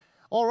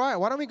All right,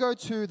 why don't we go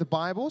to the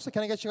Bible? So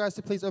can I get you guys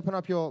to please open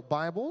up your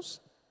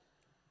Bibles?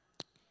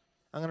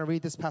 I'm going to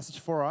read this passage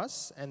for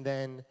us, and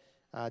then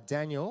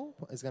Daniel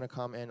is going to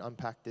come and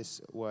unpack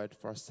this word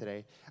for us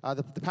today.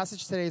 The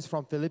passage today is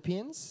from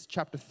Philippians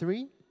chapter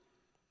 3,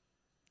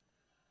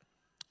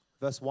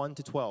 verse 1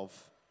 to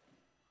 12.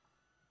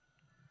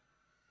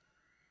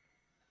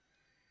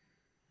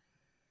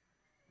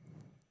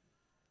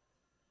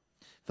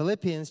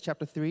 Philippians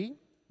chapter 3,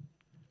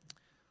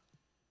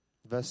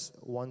 verse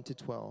 1 to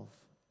 12.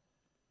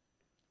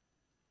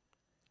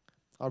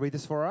 I'll read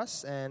this for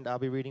us, and I'll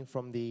be reading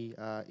from the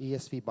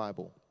ESV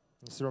Bible.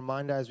 It's a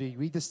reminder as we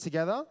read this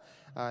together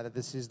that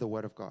this is the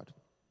Word of God.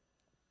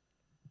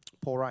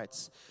 Paul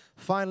writes,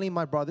 "Finally,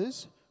 my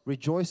brothers,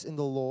 rejoice in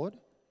the Lord.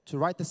 To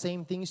write the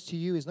same things to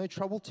you is no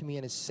trouble to me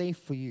and is safe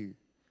for you.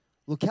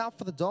 Look out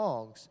for the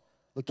dogs.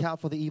 Look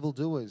out for the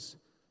evildoers.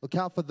 Look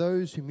out for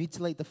those who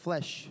mutilate the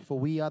flesh, for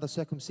we are the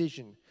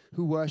circumcision,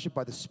 who worship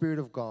by the Spirit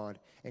of God,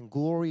 and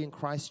glory in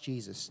Christ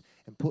Jesus,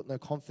 and put no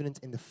confidence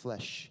in the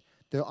flesh.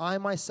 Though I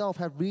myself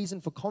have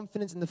reason for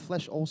confidence in the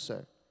flesh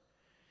also.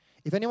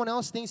 If anyone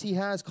else thinks he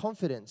has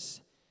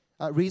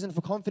reason for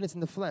confidence in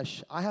the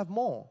flesh, I have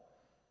more.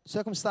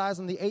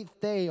 Circumcised on the 8th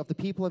day of the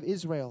people of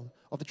Israel,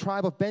 of the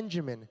tribe of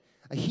Benjamin,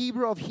 a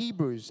Hebrew of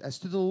Hebrews, as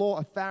to the law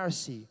a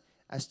Pharisee,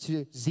 as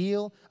to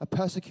zeal a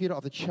persecutor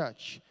of the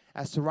church,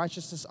 as to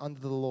righteousness under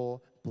the law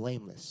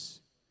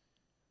blameless."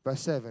 Verse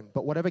 7,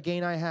 "But whatever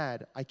gain I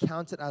had, I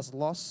counted as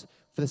loss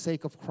for the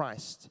sake of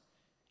Christ.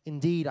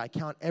 Indeed, I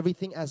count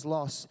everything as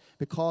loss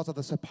because of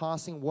the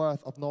surpassing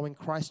worth of knowing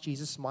Christ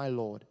Jesus my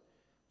Lord.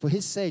 For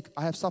his sake,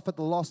 I have suffered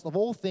the loss of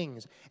all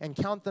things and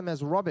count them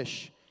as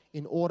rubbish,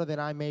 in order that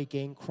I may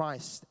gain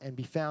Christ and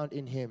be found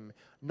in him,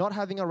 not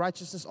having a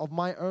righteousness of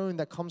my own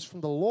that comes from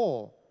the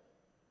law,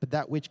 but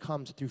that which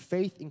comes through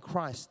faith in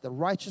Christ, the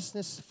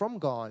righteousness from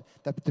God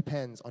that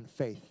depends on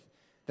faith,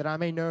 that I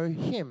may know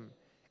him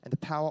and the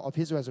power of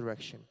his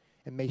resurrection,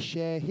 and may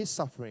share his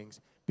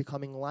sufferings,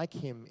 becoming like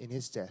him in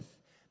his death,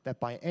 that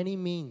by any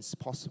means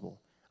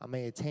possible I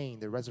may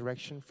attain the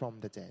resurrection from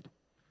the dead.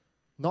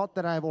 Not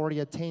that I have already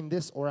attained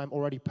this or am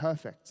already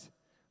perfect,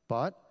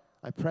 but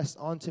I press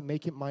on to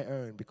make it my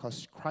own,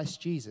 because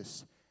Christ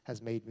Jesus has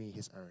made me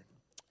his own."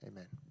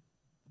 Amen.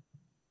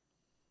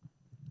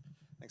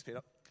 Thanks,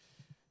 Peter.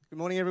 Good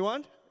morning,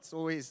 everyone. It's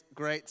always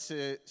great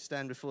to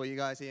stand before you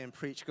guys here and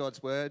preach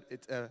God's word.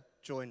 It's a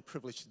joy and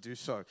privilege to do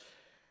so.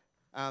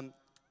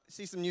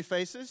 See some new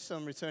faces,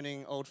 some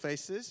returning old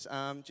faces.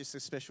 Just a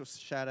special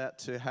shout out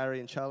to Harry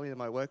and Charlie, and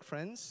my work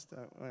friends.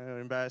 Don't want to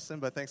embarrass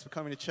them, but thanks for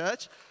coming to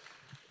church.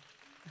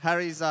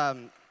 Harry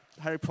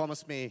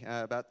promised me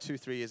about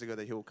 2-3 years ago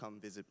that he will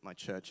come visit my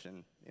church,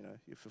 and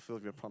you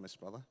fulfilled your promise,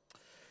 brother.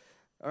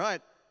 All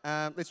right,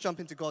 let's jump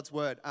into God's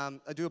word.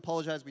 I do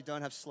apologize, we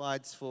don't have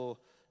slides for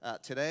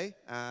today.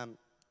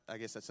 I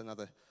guess that's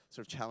another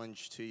sort of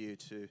challenge to you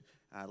to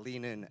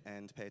lean in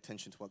and pay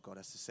attention to what God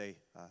has to say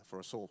for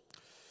us all.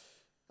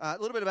 A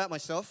little bit about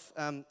myself.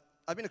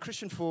 I've been a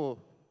Christian for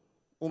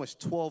almost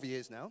 12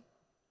 years now.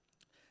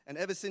 And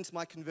ever since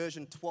my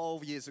conversion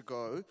 12 years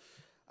ago,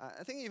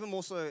 I think even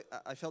more so,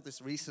 I felt this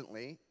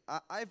recently,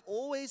 I've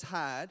always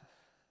had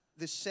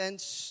this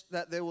sense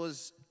that there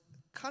was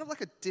kind of like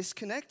a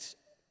disconnect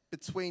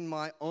between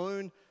my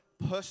own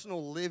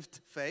personal lived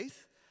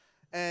faith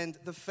and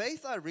the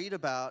faith I read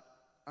about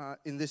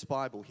in this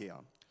Bible here.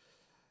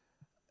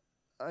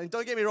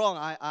 Don't get me wrong,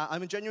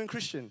 I'm a genuine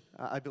Christian,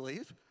 I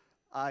believe.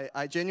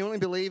 I genuinely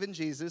believe in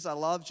Jesus. I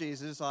love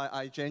Jesus.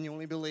 I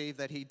genuinely believe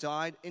that he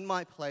died in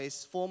my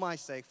place for my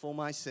sake, for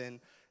my sin.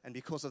 And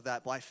because of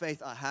that, by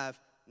faith, I have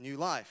new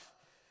life.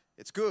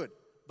 It's good.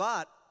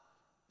 But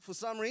for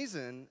some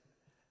reason,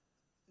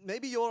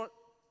 maybe you're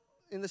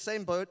in the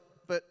same boat,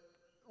 but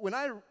when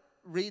I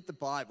read the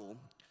Bible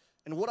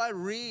and what I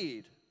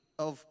read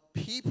of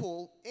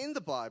people in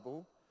the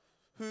Bible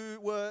who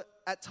were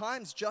at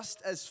times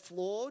just as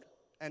flawed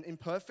and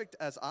imperfect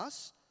as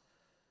us,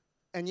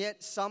 and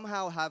yet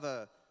somehow have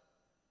a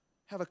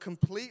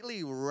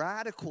completely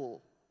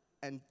radical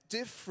and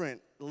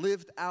different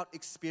lived out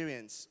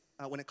experience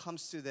when it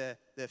comes to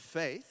their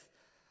faith,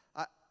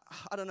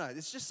 I don't know,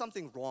 there's just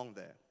something wrong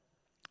there.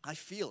 I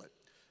feel it.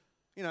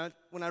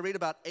 When I read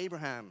about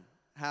Abraham,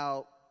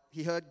 how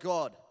he heard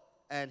God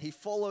and he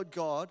followed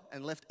God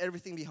and left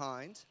everything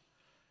behind.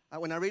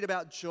 When I read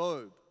about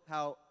Job,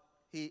 how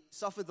he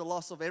suffered the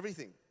loss of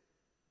everything.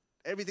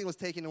 Everything was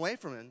taken away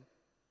from him.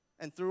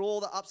 And through all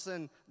the ups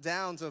and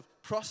downs of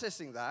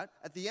processing that,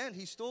 at the end,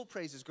 he still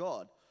praises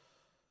God.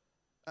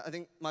 I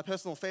think my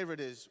personal favorite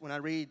is when I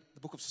read the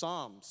book of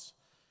Psalms,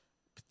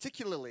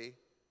 particularly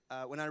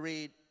when I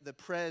read the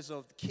prayers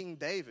of King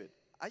David.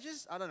 I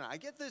don't know, I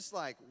get this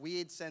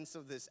weird sense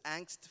of this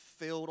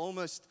angst-filled,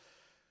 almost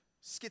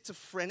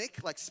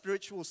schizophrenic,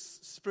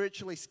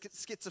 spiritually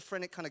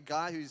schizophrenic kind of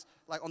guy who's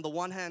on the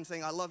one hand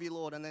saying, "I love you,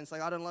 Lord," and then it's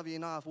 "I don't love you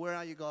enough. Where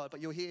are you, God? But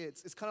you're here."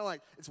 It's kind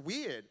of it's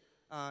weird.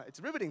 It's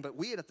riveting, but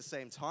weird at the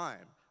same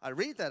time. I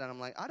read that and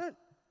I'm I don't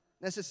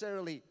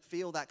necessarily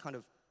feel that kind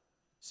of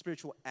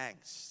spiritual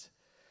angst.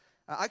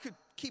 I could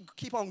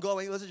keep on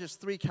going. Those are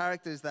just three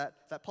characters that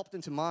popped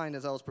into mind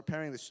as I was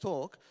preparing this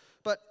talk.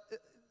 But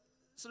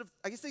sort of,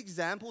 I guess the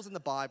examples in the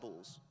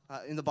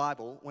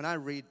Bible, when I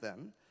read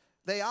them,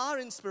 they are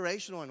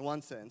inspirational in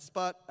one sense,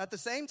 but at the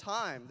same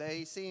time,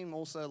 they seem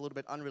also a little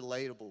bit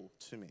unrelatable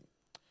to me.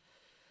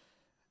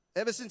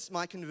 Ever since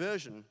my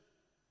conversion,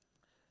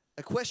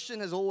 a question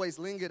has always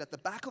lingered at the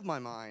back of my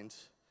mind,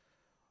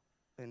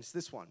 and it's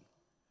this one.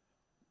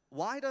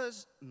 Why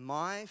does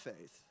my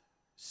faith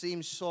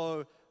seem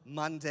so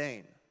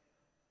mundane,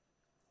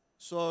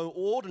 so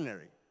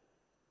ordinary,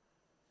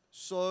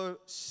 so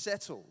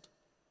settled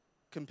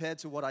compared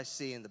to what I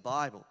see in the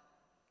Bible?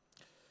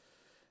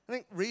 I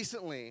think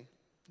recently,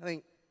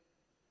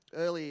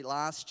 early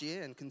last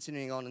year and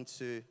continuing on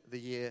into the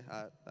year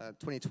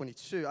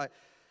 2022,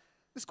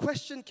 this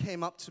question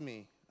came up to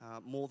me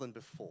more than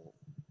before.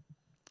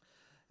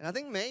 And I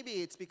think maybe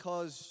it's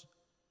because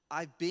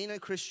I've been a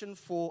Christian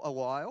for a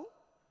while.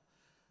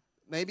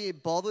 Maybe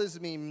it bothers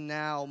me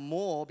now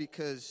more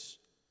because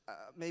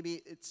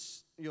maybe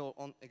you're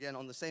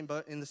in the same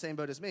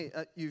boat as me.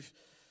 You've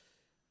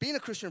been a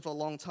Christian for a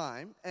long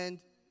time, and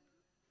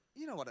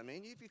you know what I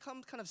mean. You've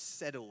become kind of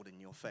settled in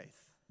your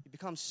faith. You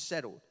become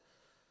settled.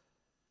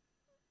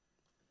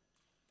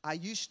 I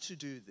used to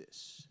do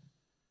this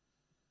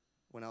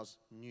when I was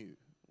new,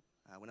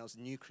 when I was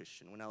a new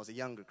Christian, when I was a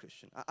younger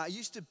Christian. I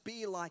used to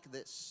be like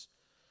this,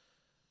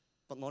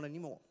 but not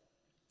anymore.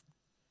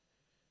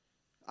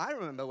 I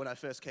remember when I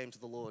first came to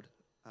the Lord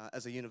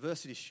as a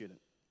university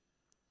student.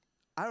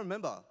 I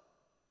remember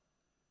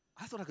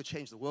I thought I could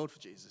change the world for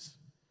Jesus.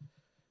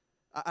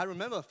 I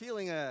remember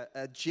feeling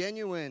a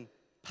genuine,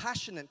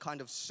 passionate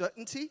kind of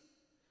certainty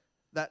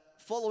that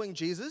following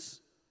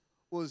Jesus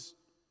was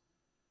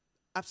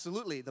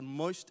absolutely the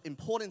most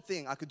important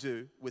thing I could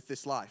do with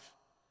this life.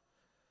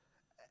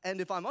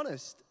 And if I'm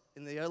honest,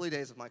 in the early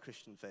days of my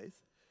Christian faith,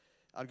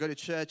 I'd go to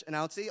church and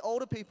I would see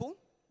older people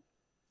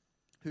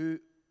who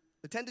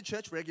attended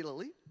church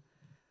regularly,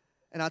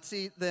 and I'd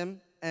see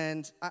them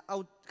and I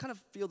would kind of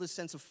feel this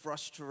sense of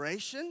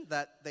frustration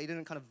that they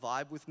didn't kind of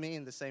vibe with me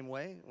in the same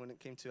way when it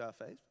came to our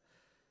faith.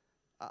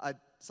 I'd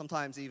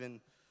sometimes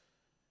even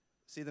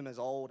see them as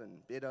old and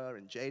bitter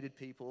and jaded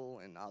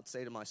people, and I'd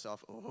say to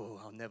myself, oh,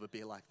 I'll never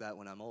be like that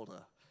when I'm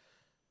older.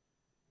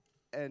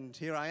 And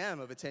here I am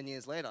over 10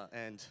 years later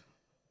and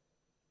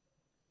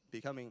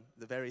becoming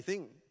the very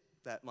thing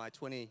that my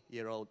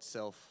 20-year-old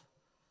self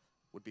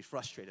would be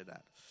frustrated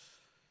at.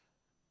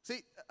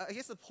 See, I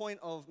guess the point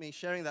of me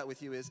sharing that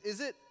with you is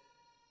it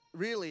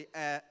really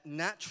a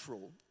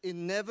natural,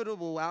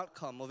 inevitable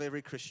outcome of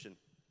every Christian?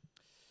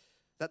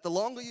 That the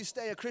longer you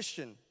stay a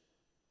Christian,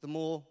 the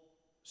more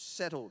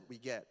settled we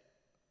get?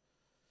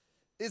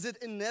 Is it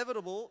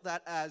inevitable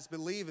that as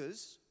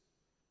believers,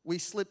 we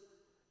slip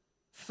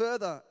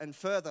further and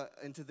further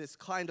into this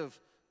kind of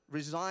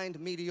resigned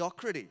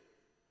mediocrity,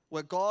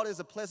 where God is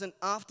a pleasant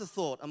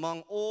afterthought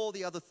among all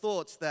the other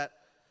thoughts that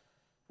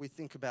we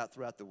think about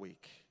throughout the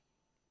week?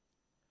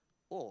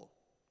 Or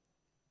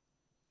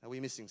are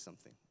we missing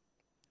something?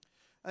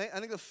 I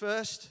think the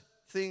first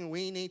thing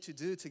we need to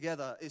do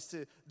together is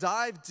to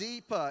dive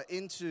deeper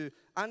into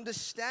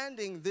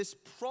understanding this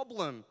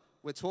problem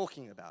we're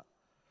talking about.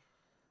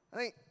 I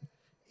think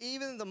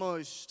even the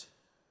most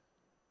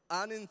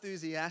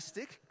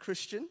unenthusiastic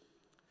Christian,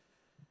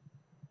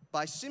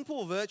 by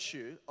simple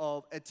virtue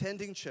of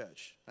attending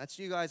church, that's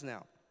you guys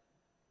now,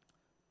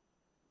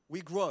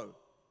 we grow,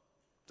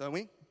 don't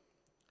we?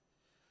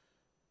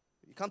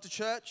 You come to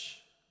church,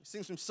 you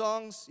sing some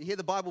songs, you hear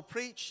the Bible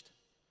preached,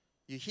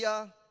 you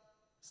hear,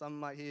 some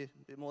might hear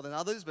a bit more than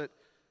others, but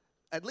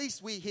at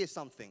least we hear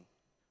something.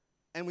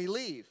 And we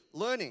leave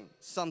learning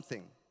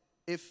something,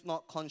 if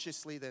not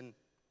consciously, then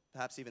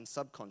perhaps even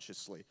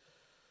subconsciously.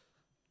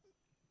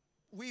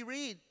 We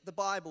read the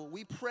Bible,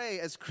 we pray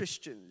as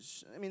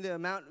Christians. I mean, the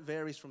amount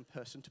varies from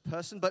person to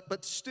person,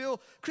 but still,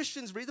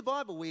 Christians read the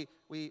Bible.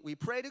 We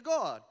pray to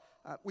God.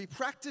 We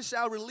practice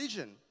our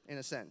religion, in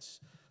a sense.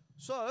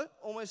 So,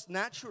 almost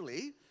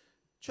naturally,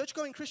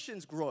 church-going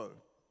Christians grow.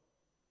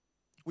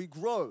 We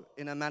grow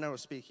in a manner of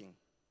speaking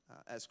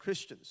as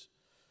Christians.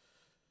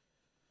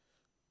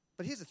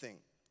 But here's the thing.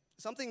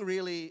 Something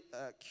really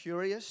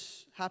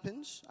curious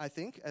happens, I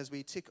think, as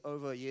we tick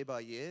over year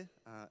by year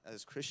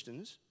as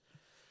Christians.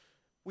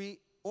 We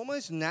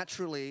almost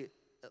naturally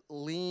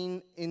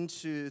lean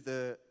into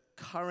the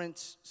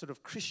current sort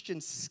of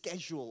Christian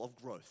schedule of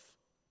growth.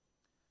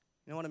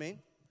 You know what I mean?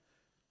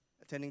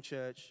 Attending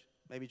church,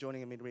 maybe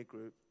joining a midweek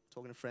group,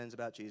 talking to friends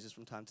about Jesus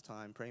from time to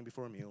time, praying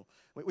before a meal.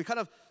 We kind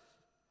of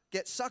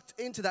get sucked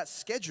into that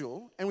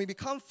schedule and we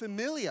become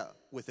familiar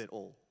with it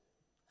all.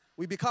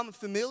 We become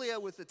familiar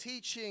with the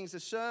teachings, the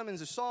sermons,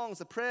 the songs,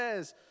 the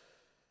prayers.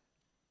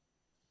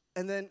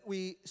 And then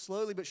we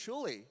slowly but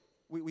surely,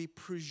 we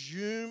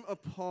presume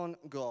upon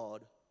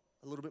God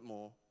a little bit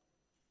more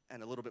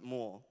and a little bit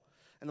more.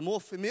 And the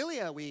more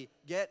familiar we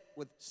get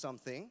with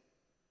something,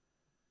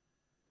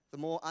 the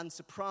more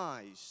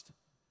unsurprised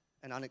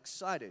and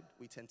unexcited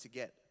we tend to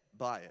get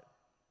by it.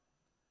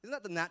 Isn't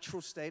that the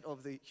natural state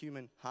of the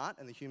human heart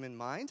and the human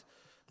mind?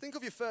 Think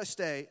of your first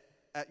day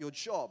at your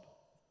job.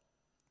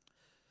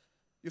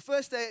 Your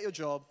first day at your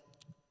job,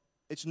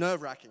 it's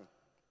nerve-wracking.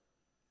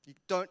 You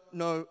don't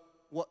know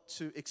what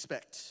to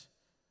expect.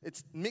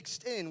 It's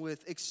mixed in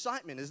with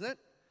excitement, isn't it?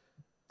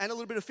 And a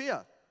little bit of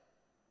fear.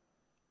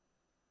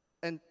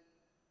 And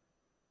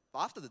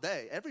after the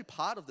day, every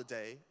part of the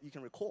day you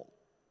can recall.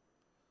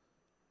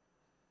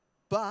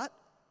 But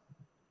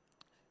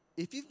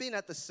if you've been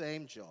at the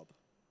same job,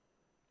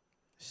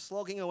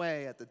 slogging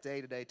away at the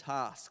day-to-day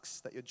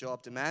tasks that your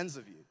job demands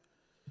of you,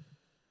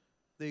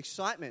 the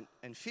excitement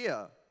and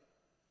fear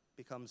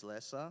becomes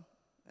lesser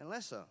and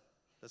lesser,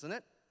 doesn't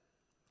it?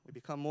 We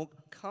become more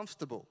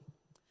comfortable.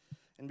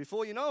 And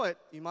before you know it,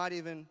 you might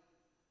even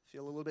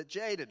feel a little bit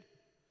jaded.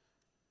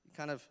 You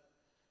kind of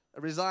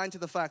resigned to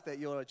the fact that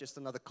you're just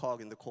another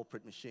cog in the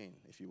corporate machine,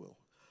 if you will.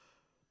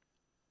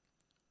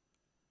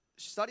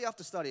 Study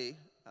after study,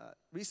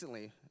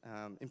 recently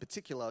in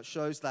particular,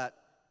 shows that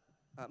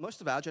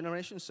most of our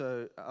generation,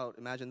 so I would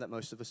imagine that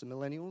most of us are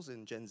millennials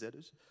and Gen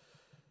Zers,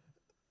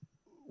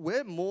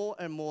 we're more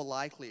and more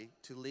likely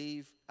to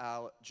leave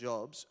our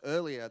jobs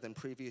earlier than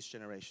previous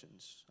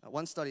generations.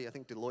 One study, I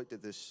think Deloitte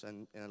did this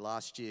in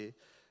last year,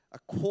 a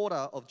quarter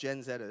of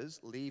Gen Zers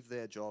leave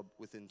their job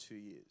within 2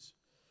 years.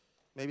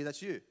 Maybe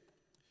that's you.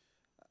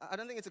 I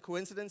don't think it's a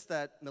coincidence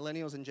that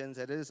millennials and Gen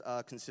Zers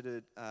are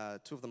considered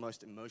two of the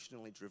most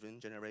emotionally driven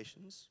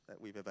generations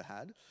that we've ever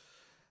had.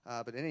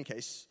 But in any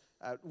case,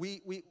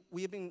 we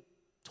have been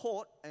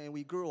taught and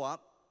we grew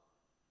up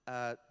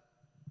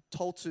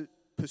told to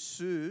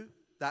pursue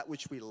that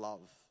which we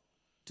love,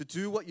 to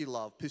do what you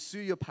love, pursue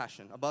your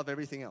passion above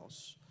everything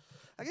else.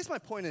 I guess my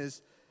point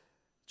is,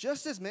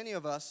 just as many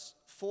of us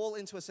fall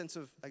into a sense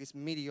of,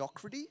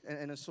 mediocrity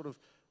and a sort of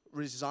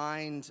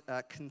resigned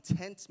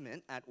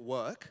contentment at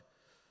work,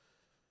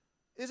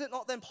 is it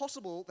not then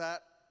possible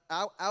that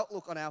our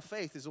outlook on our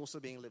faith is also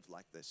being lived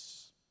like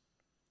this?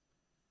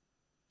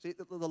 See,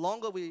 the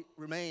longer we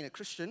remain a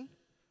Christian,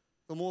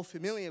 the more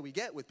familiar we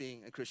get with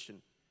being a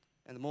Christian.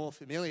 And the more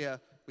familiar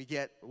we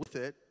get with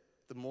it,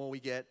 the more we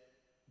get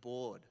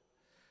bored.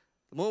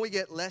 The more we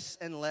get less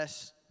and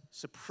less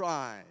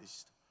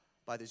surprised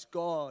by this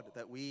God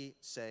that we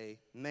say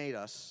made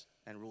us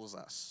and rules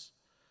us.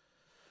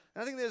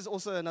 And I think there's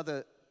also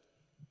another,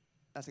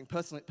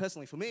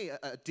 personally for me,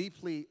 a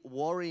deeply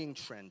worrying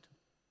trend.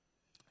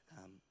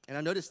 And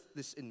I noticed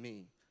this in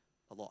me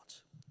a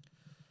lot.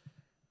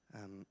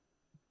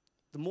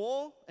 The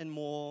more and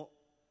more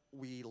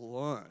we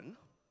learn,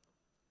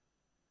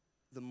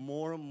 the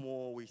more and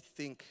more we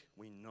think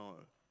we know.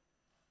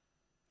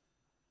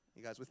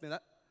 You guys with me on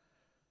that?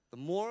 The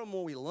more and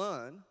more we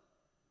learn,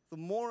 the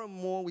more and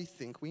more we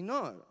think we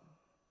know.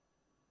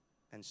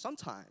 And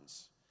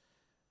sometimes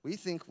we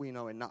think we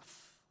know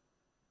enough.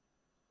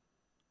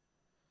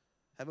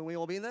 Haven't we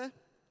all been there?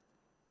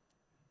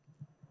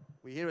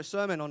 We hear a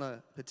sermon on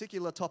a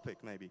particular topic,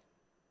 maybe.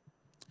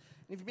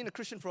 And if you've been a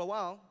Christian for a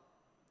while,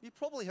 you've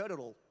probably heard it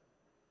all.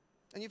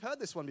 And you've heard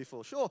this one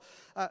before. Sure,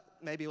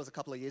 maybe it was a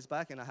couple of years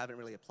back and I haven't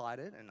really applied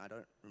it and I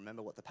don't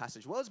remember what the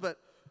passage was, but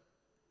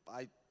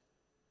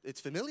it's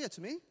familiar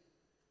to me.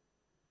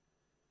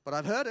 But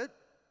I've heard it.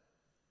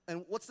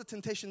 And what's the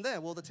temptation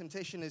there? Well, the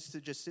temptation is to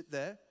just sit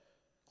there,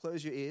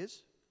 close your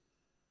ears,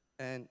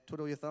 and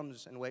twiddle your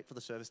thumbs and wait for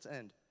the service to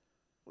end.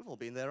 We've all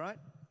been there, right?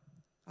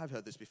 I've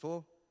heard this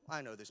before.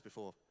 I know this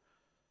before.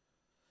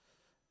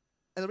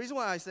 And the reason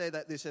why I say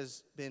that this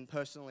has been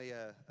personally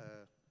a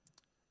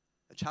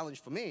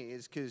challenge for me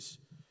is because,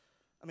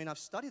 I've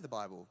studied the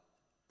Bible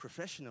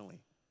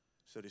professionally,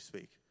 so to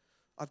speak.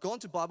 I've gone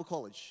to Bible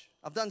college.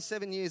 I've done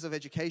 7 years of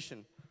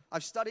education.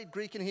 I've studied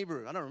Greek and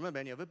Hebrew. I don't remember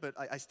any of it, but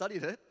I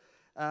studied it.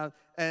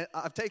 And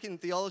I've taken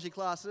theology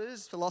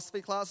classes,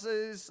 philosophy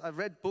classes. I've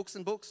read books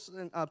and books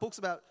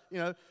about,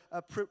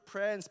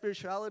 prayer and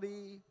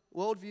spirituality,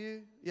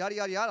 worldview, yada,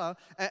 yada, yada.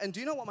 And do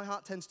you know what my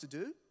heart tends to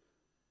do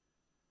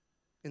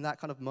in that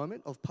kind of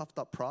moment of puffed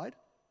up pride?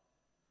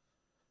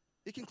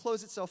 It can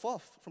close itself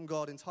off from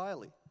God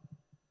entirely.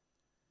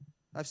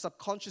 I've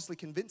subconsciously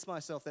convinced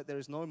myself that there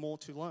is no more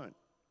to learn.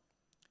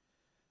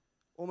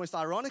 Almost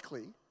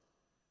ironically,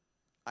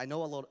 I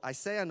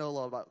say I know a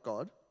lot about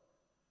God,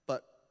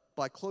 but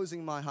by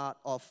closing my heart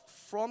off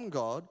from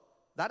God,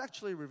 that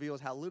actually reveals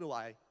how little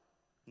I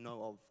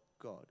know of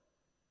God.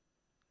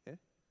 Yeah?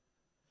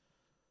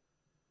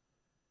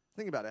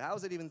 Think about it. How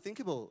is it even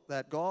thinkable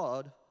that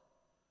God,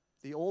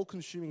 the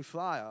all-consuming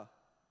fire,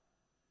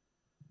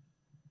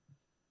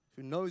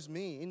 who knows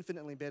me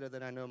infinitely better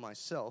than I know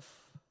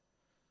myself,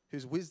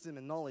 whose wisdom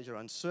and knowledge are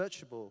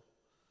unsearchable,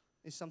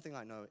 is something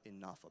I know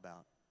enough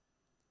about?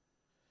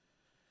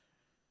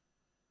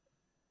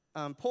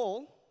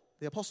 Paul,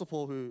 the Apostle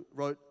Paul, who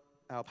wrote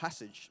our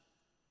passage,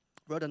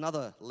 wrote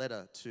another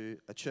letter to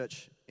a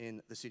church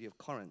in the city of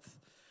Corinth.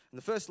 In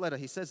the first letter,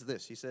 he says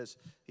this. He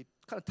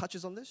kind of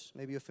touches on this.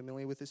 Maybe you're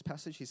familiar with this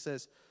passage. He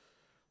says,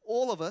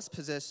 all of us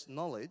possess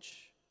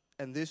knowledge,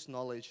 and this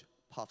knowledge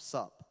puffs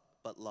up,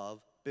 but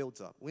love builds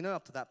up. We know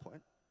up to that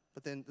point.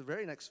 But then the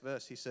very next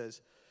verse, he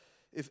says,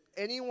 if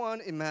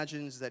anyone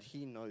imagines that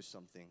he knows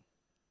something,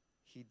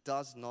 he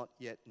does not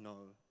yet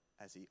know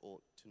as he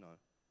ought to know.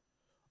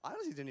 I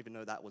honestly didn't even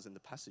know that was in the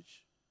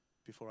passage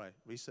before I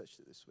researched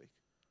it this week.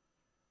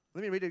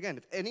 Let me read it again.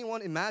 If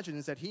anyone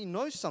imagines that he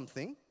knows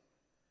something,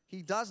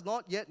 he does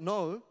not yet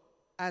know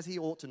as he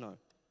ought to know.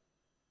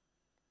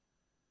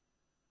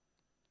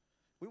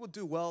 We will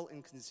do well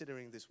in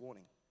considering this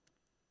warning,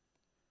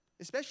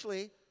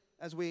 especially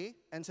as we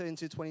enter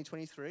into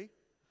 2023,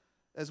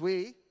 as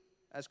we,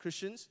 as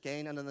Christians,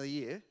 gain another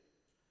year.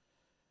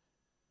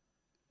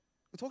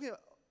 We're talking,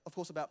 of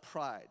course, about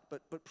pride,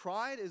 but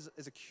pride is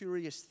a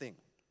curious thing.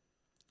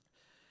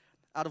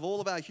 Out of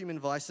all of our human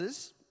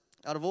vices,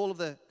 out of all of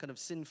the kind of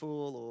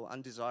sinful or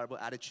undesirable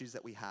attitudes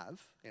that we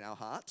have in our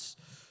hearts,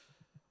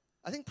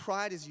 I think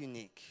pride is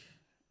unique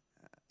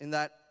in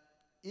that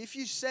if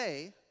you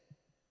say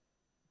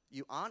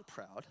you aren't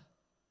proud,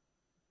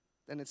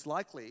 then it's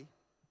likely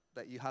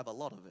that you have a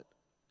lot of it.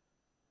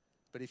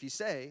 But if you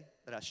say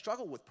that I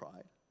struggle with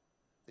pride,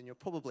 then you're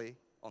probably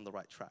on the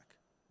right track.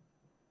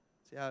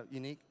 See how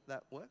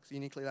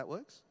uniquely that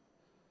works?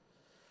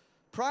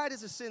 Pride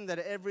is a sin that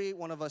every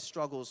one of us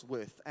struggles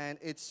with, and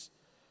it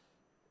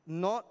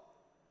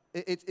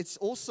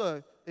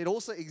also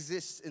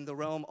exists in the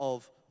realm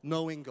of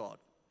knowing God.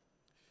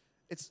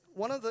 It's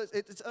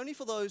only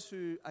for those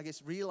who, I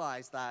guess,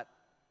 realize that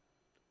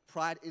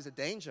pride is a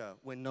danger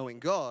when knowing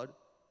God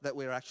that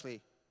we're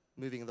actually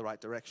moving in the right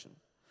direction.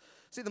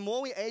 See, the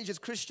more we age as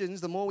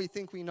Christians, the more we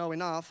think we know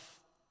enough.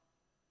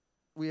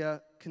 We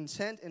are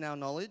content in our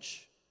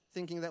knowledge,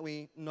 thinking that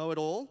we know it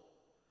all.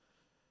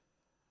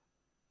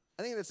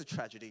 I think that's a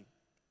tragedy.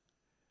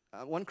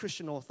 One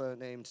Christian author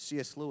named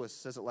C.S. Lewis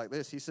says it like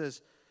this. He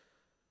says,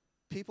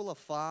 people are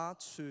far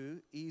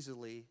too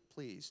easily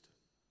pleased.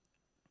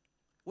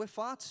 We're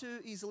far too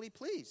easily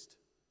pleased.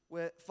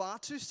 We're far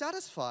too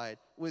satisfied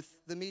with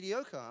the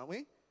mediocre, aren't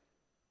we?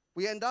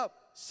 We end up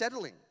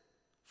settling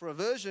for a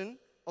version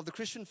of the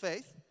Christian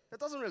faith that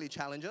doesn't really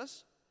challenge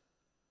us.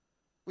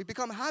 We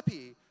become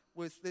happy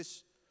with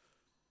this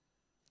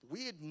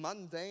weird,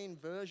 mundane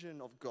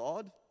version of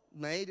God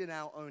made in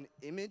our own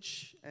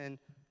image, and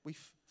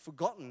we've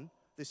forgotten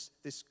this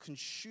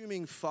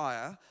consuming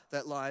fire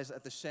that lies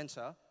at the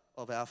center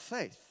of our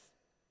faith.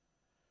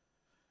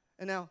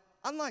 And now,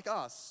 unlike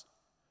us,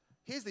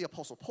 here's the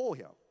Apostle Paul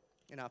here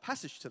in our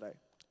passage today.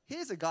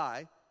 Here's a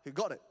guy who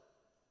got it.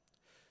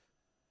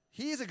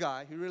 Here's a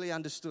guy who really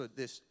understood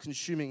this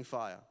consuming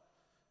fire,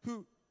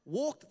 who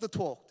walked the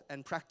talk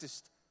and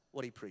practiced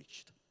what he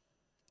preached.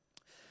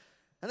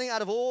 I think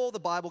out of all the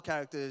Bible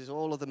characters,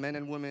 all of the men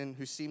and women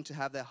who seem to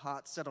have their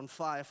hearts set on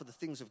fire for the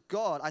things of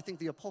God, I think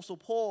the Apostle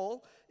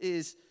Paul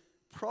is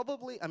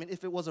probably,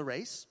 if it was a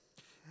race,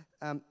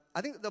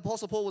 I think the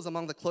Apostle Paul was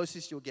among the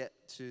closest you'll get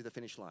to the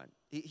finish line.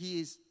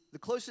 He is the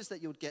closest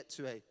that you'll get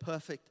to a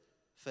perfect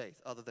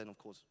faith, other than, of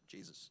course,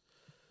 Jesus.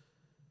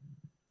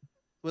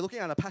 We're looking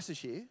at a passage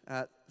here,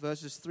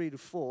 verses 3 to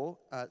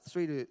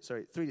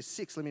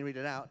 6. Let me read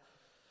it out.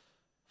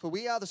 For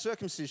we are the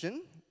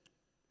circumcision,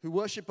 who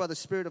worship by the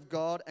Spirit of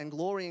God and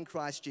glory in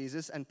Christ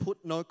Jesus and put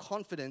no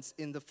confidence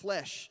in the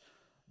flesh,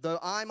 though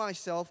I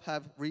myself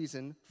have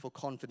reason for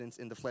confidence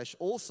in the flesh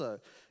also.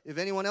 If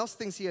anyone else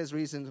thinks he has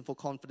reason for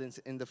confidence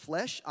in the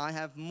flesh, I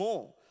have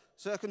more.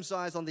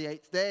 Circumcised on the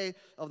 8th day,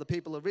 of the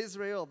people of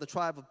Israel, of the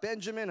tribe of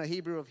Benjamin, a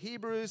Hebrew of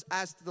Hebrews,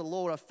 as to the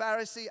law, a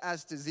Pharisee,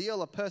 as to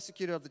zeal, a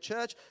persecutor of the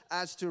church,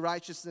 as to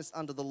righteousness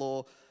under the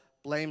law,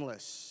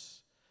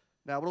 blameless.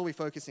 Now, what are we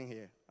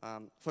focusing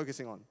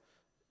on?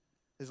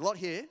 There's a lot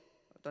here.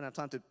 I don't have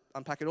time to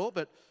unpack it all,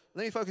 but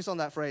let me focus on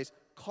that phrase,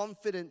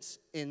 confidence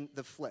in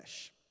the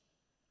flesh.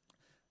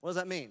 What does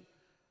that mean?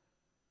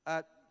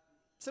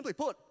 Simply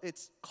put,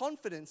 it's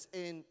confidence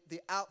in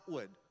the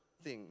outward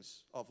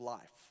things of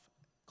life.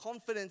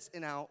 Confidence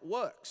in our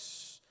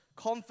works.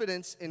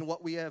 Confidence in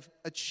what we have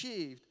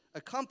achieved,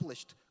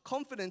 accomplished.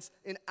 Confidence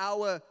in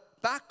our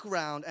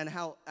background and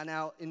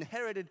our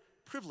inherited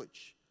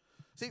privilege.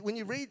 See, when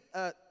you read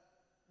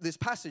this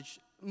passage,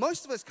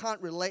 most of us can't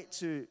relate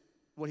to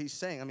what he's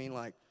saying.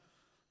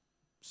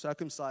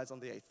 Circumcised on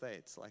the 8th day.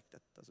 It's like,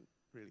 that doesn't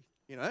really,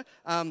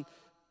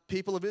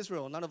 people of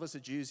Israel, none of us are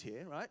Jews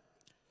here, right?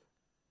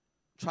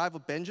 Tribe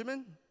of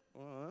Benjamin,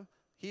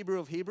 Hebrew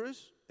of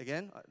Hebrews,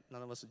 again,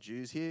 none of us are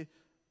Jews here.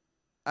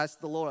 As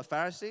to the law, a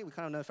Pharisee, we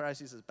kind of know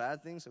Pharisees as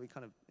bad things, so we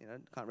kind of,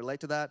 can't relate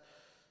to that.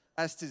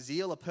 As to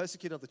zeal, a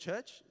persecutor of the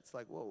church, it's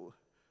like, whoa.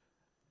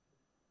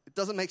 It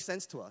doesn't make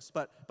sense to us.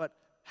 But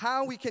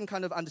how we can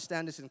kind of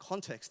understand this in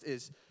context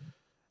is,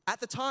 at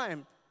the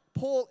time,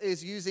 Paul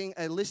is using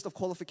a list of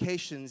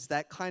qualifications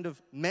that kind of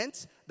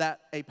meant that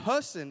a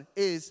person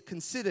is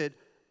considered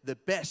the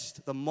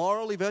best, the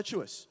morally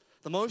virtuous,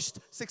 the most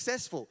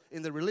successful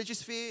in the religious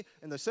sphere,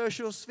 in the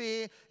social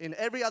sphere, in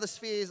every other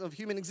spheres of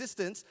human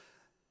existence.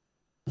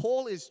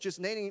 Paul is just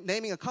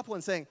naming a couple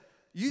and saying,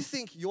 you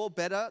think you're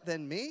better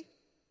than me?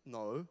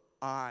 No,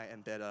 I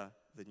am better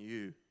than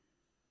you.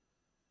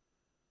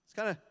 It's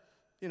kind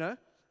of,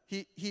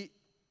 he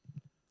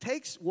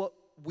takes what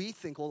we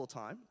think all the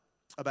time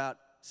about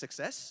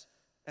success,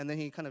 and then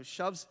he kind of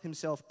shoves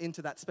himself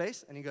into that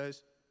space, and he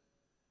goes,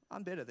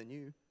 I'm better than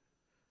you.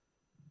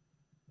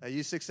 Are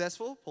you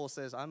successful? Paul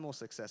says, I'm more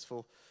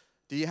successful.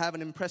 Do you have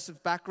an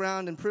impressive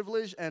background and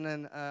privilege and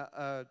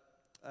an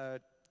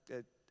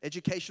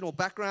educational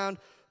background?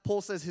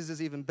 Paul says his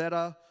is even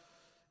better.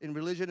 In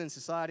religion and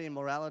society and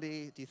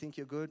morality, do you think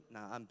you're good?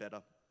 Nah, I'm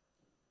better.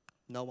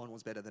 No one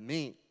was better than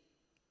me.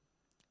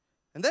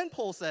 And then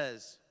Paul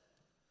says,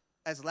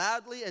 as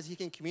loudly as he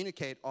can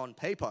communicate on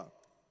paper,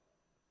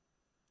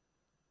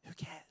 who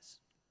cares?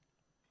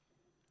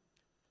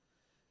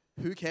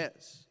 Who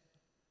cares?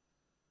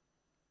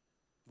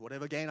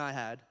 Whatever gain I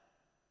had,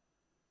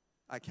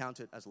 I count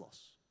it as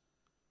loss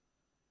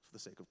for the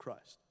sake of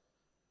Christ.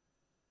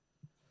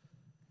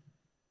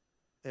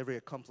 Every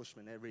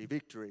accomplishment, every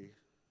victory,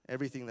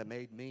 everything that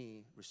made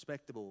me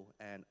respectable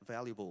and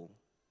valuable,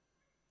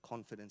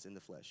 confidence in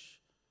the flesh,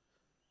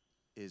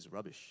 is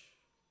rubbish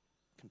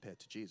compared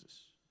to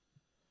Jesus.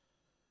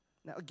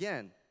 Now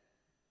again,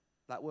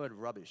 that word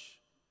rubbish,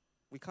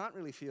 we can't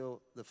really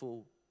feel the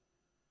full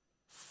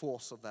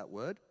force of that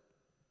word.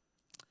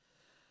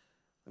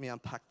 Let me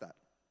unpack that.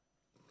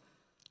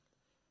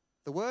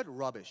 The word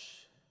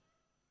rubbish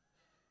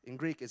in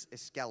Greek is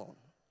eskalon.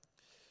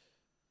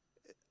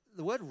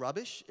 The word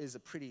rubbish is a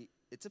pretty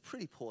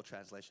poor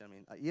translation. I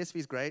mean, ESV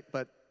is great,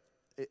 but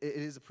it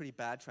is a pretty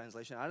bad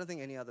translation. I don't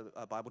think any other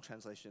Bible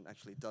translation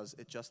actually does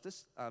it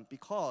justice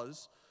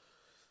because,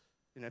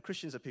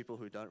 Christians are people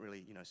who don't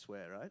really,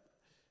 swear, right?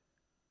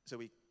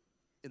 So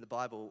in the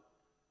Bible,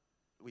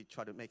 we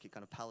try to make it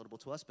kind of palatable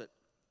to us, but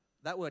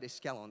that word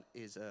eskalon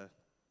is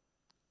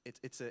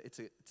it's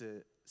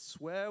a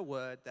swear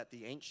word that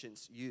the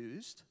ancients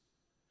used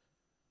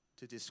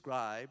to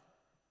describe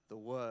the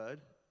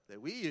word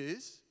that we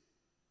use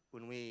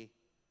when we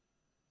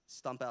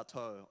stump our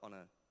toe on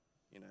a,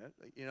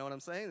 you know what I'm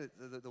saying?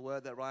 The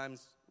word that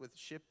rhymes with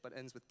ship but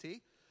ends with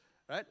T,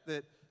 right?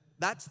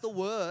 That's the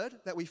word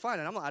that we find.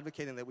 And I'm not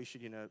advocating that we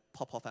should,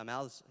 pop off our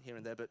mouths here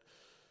and there,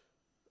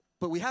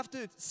 but we have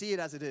to see it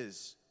as it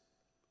is.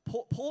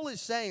 Paul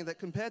is saying that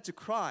compared to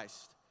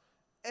Christ,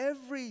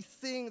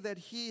 everything that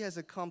he has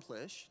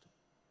accomplished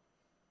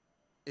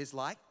is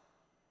like,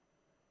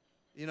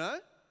 doesn't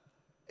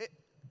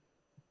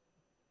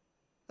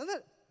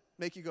that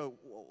make you go,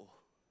 whoa?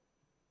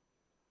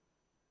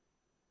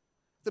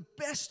 The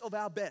best of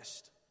our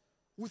best,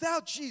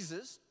 without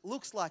Jesus,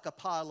 looks like a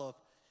pile of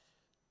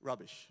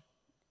rubbish.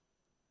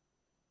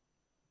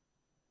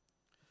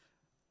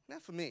 Now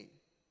for me,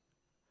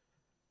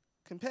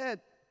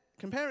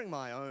 comparing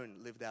my own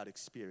lived out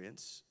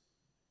experience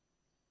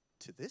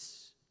to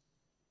this,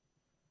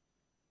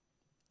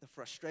 the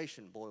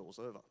frustration boils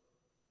over.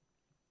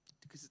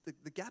 Because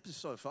the gap is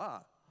so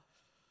far.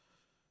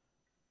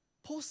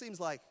 Paul seems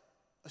like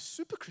a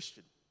super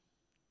Christian.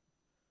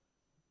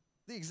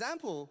 The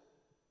example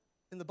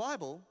in the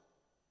Bible,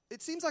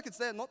 it seems like it's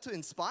there not to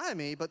inspire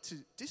me, but to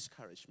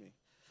discourage me.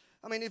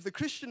 I mean, if the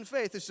Christian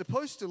faith is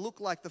supposed to look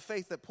like the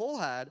faith that Paul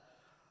had,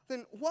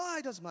 then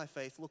why does my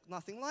faith look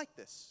nothing like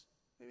this?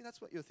 Maybe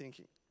that's what you're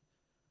thinking.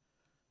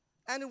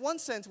 And in one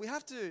sense, we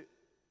have to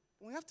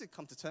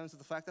come to terms with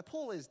the fact that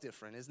Paul is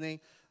different, isn't he?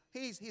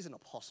 He's an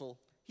apostle.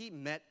 He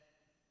met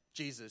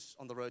Jesus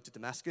on the road to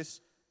Damascus.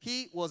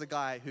 He was a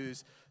guy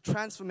whose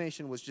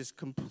transformation was just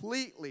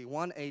completely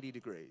 180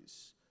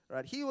 degrees,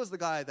 right? He was the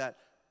guy that,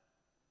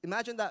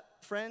 imagine that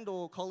friend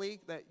or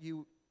colleague that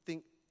you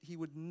think he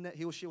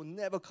or she will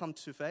never come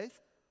to faith.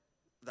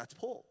 That's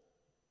Paul.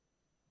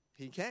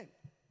 He came.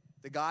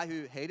 The guy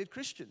who hated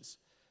Christians.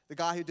 The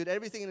guy who did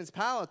everything in his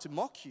power to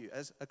mock you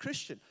as a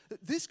Christian.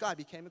 This guy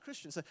became a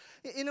Christian. So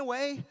in a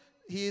way,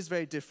 he is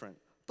very different.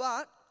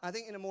 But I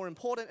think in a more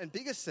important and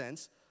bigger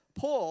sense,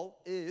 Paul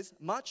is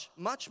much,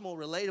 much more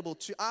relatable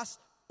to us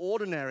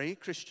ordinary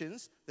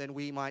Christians than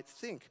we might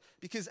think.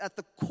 Because at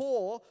the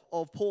core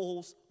of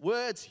Paul's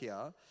words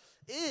here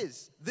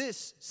is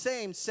this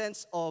same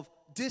sense of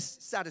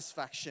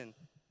dissatisfaction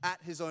at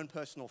his own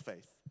personal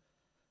faith.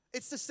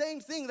 It's the same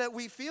thing that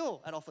we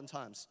feel at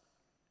oftentimes.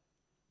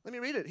 Let me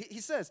read it.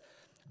 He says,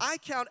 I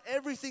count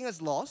everything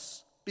as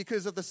loss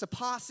because of the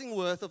surpassing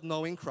worth of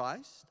knowing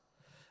Christ.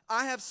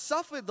 I have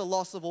suffered the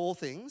loss of all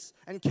things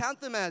and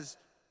count them as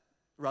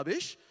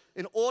rubbish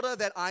in order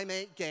that I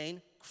may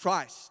gain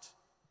Christ.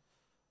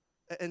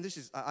 And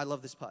I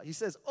love this part. He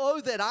says,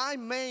 oh, that I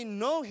may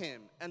know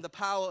him and the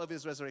power of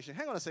his resurrection.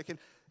 Hang on a second.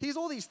 He's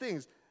all these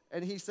things.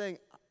 And he's saying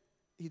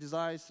he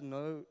desires to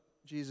know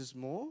Jesus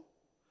more.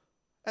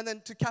 And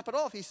then to cap it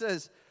off, he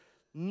says,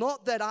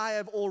 not that I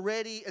have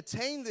already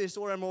attained this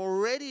or am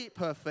already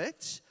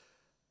perfect,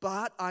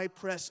 but I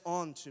press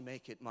on to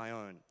make it my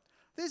own.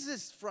 There's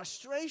this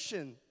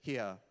frustration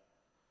here.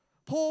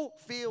 Paul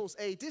feels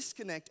a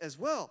disconnect as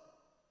well.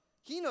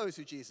 He knows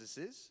who Jesus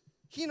is.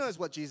 He knows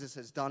what Jesus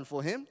has done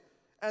for him.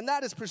 And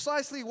that is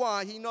precisely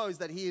why he knows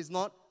that he is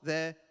not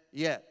there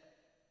yet.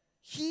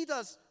 He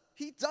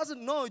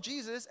doesn't know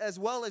Jesus as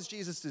well as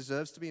Jesus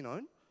deserves to be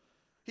known.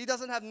 He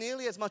doesn't have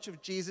nearly as much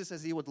of Jesus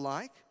as he would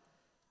like.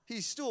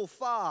 He's still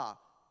far,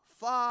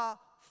 far,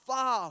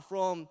 far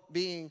from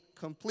being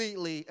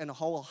completely and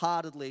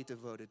wholeheartedly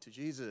devoted to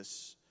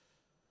Jesus.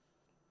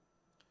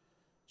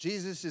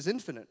 Jesus is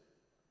infinite.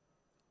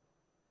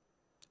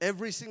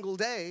 Every single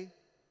day,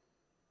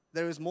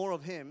 there is more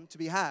of him to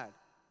be had.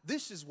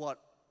 This is what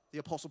the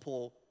Apostle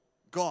Paul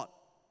got.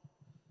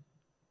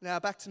 Now,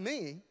 back to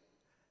me.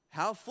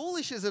 How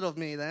foolish is it of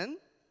me then,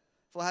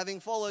 for having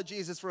followed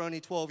Jesus for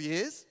only 12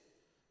 years,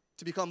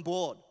 to become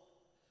bored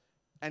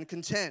and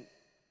content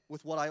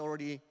with what I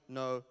already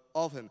know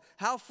of him?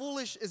 How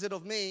foolish is it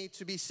of me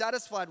to be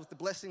satisfied with the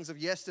blessings of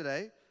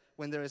yesterday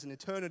when there is an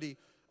eternity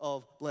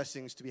of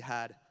blessings to be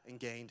had and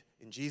gained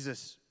in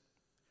Jesus?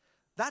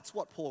 That's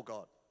what Paul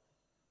got.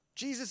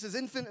 Jesus is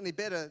infinitely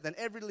better than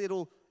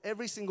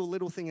every single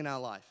little thing in our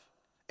life.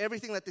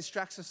 Everything that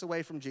distracts us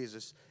away from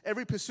Jesus.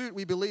 Every pursuit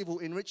we believe will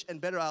enrich and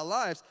better our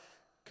lives.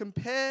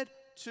 Compared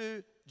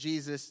to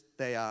Jesus,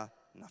 they are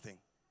nothing.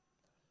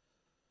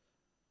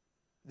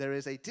 There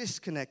is a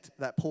disconnect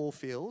that Paul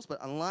feels, but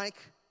unlike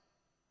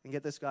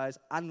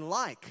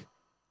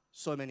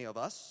so many of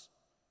us,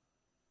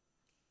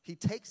 he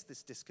takes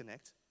this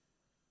disconnect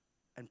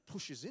and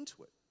pushes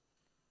into it.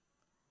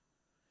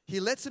 He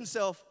lets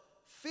himself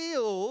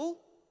feel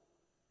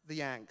the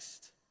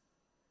angst.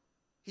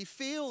 He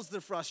feels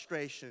the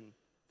frustration,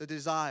 the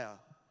desire,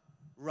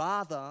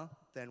 rather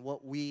than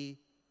what we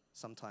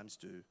sometimes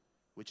do,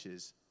 which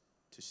is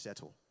to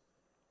settle.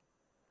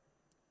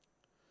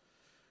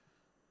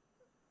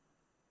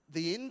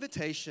 The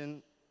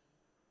invitation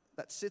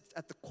that sits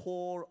at the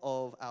core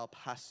of our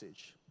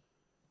passage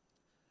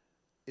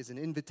is an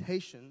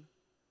invitation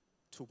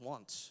to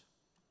want.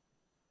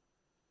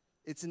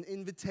 It's an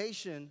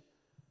invitation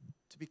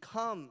to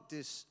become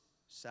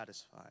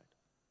dissatisfied.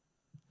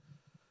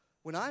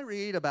 When I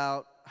read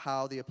about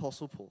how the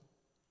Apostle Paul,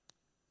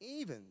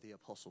 even the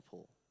Apostle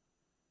Paul,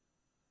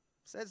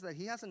 says that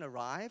he hasn't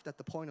arrived at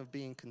the point of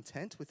being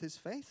content with his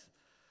faith,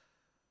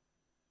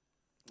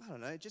 I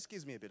don't know, it just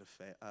gives me a bit of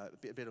faith, a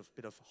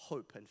bit of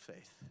hope and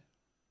faith.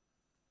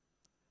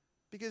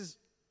 Because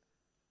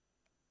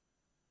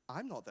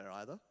I'm not there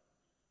either.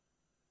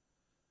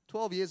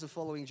 12 years of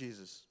following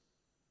Jesus.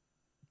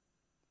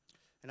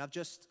 And I've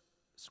just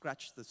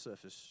scratched the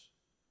surface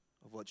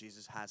of what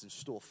Jesus has in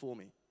store for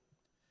me.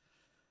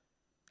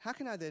 How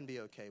can I then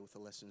be okay with the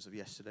lessons of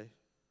yesterday?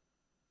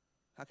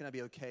 How can I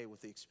be okay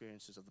with the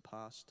experiences of the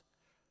past?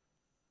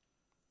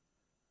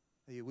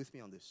 Are you with me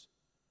on this?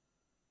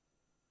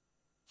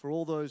 For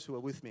all those who are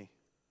with me,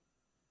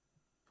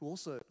 who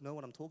also know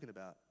what I'm talking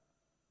about,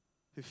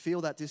 who feel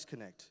that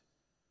disconnect,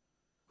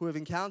 who have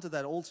encountered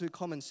that all too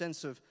common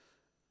sense of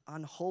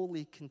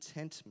unholy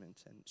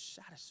contentment and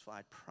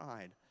satisfied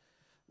pride,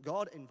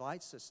 God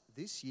invites us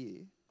this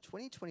year,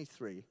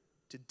 2023,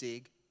 to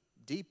dig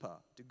deeper,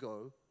 to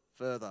go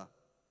further,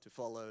 to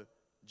follow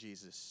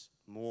Jesus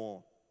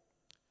more.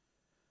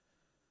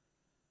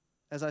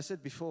 As I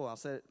said before, I'll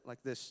say it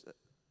like this: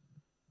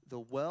 the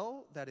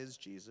well that is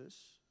Jesus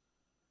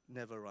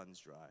never runs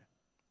dry.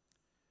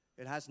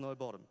 It has no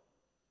bottom.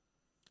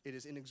 It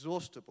is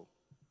inexhaustible.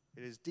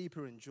 It is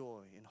deeper in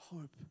joy, in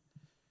hope,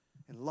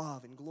 in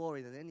love, in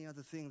glory than any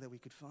other thing that we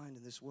could find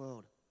in this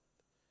world.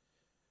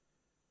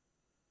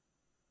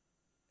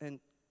 And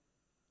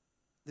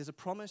there's a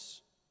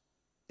promise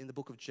in the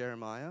book of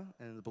Jeremiah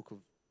and in the book of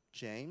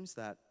James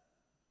that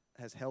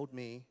has held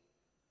me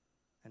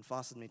and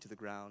fastened me to the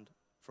ground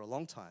for a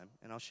long time,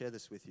 and I'll share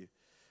this with you.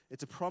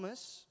 It's a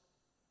promise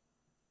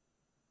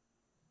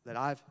that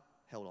I've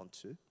held on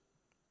to,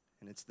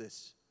 and it's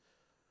this: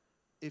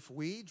 if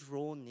we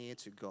draw near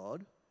to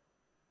God,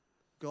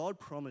 God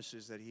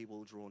promises that he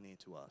will draw near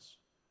to us.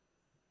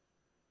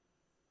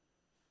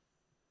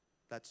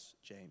 That's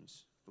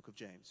James, book of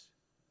James.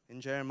 In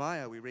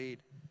Jeremiah we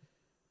read,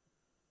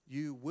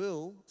 you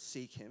will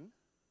seek him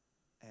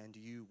and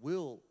you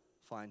will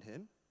find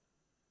him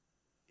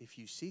if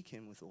you seek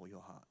him with all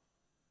your heart.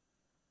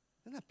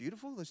 Isn't that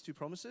beautiful, those two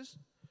promises?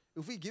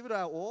 If we give it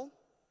our all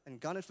and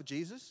gun it for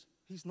Jesus,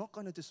 he's not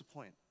going to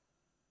disappoint.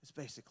 It's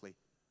basically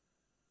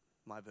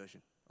my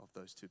version of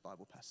those two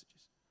Bible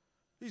passages.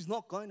 He's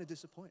not going to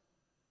disappoint.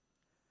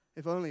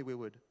 If only we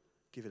would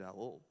give it our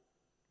all.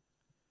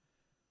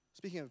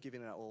 Speaking of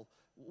giving it our all,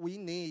 we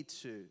need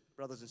to,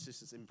 brothers and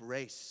sisters,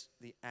 embrace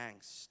the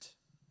angst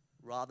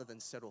rather than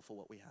settle for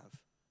what we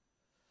have.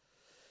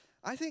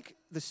 I think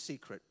the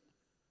secret,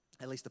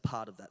 at least a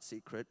part of that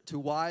secret, to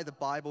why the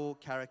Bible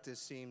characters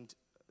seemed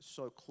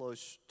so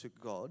close to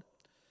God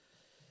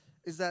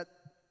is that,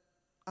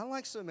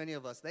 unlike so many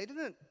of us, they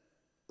didn't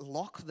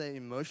lock their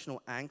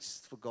emotional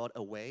angst for God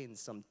away in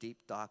some deep,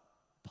 dark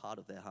part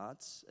of their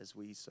hearts, as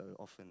we so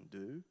often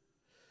do.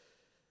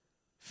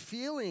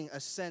 Feeling a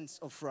sense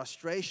of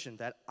frustration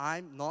that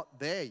I'm not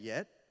there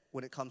yet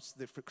when it comes to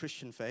the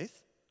Christian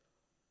faith,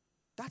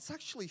 that's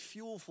actually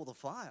fuel for the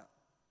fire.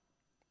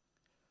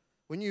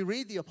 When you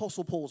read the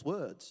Apostle Paul's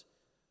words,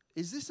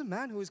 is this a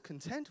man who is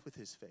content with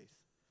his faith?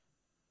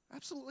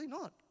 Absolutely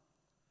not.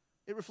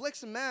 It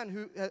reflects a man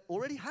who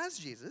already has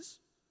Jesus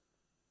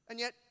and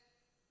yet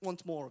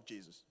wants more of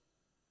Jesus.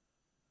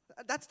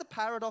 That's the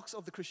paradox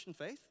of the Christian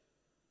faith.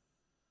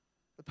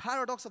 The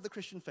paradox of the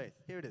Christian faith.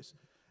 Here it is.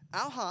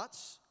 Our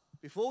hearts,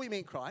 before we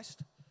meet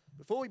Christ,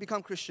 before we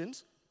become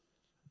Christians,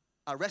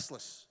 are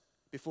restless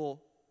before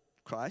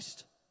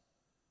Christ,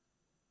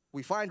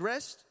 We find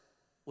rest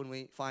when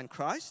we find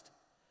Christ.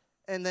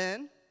 And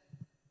then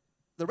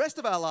the rest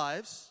of our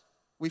lives,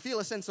 we feel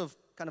a sense of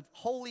kind of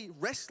holy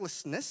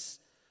restlessness,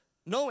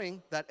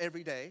 knowing that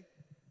every day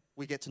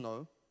we get to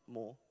know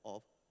more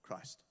of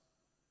Christ.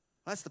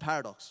 That's the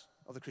paradox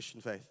of the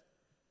Christian faith.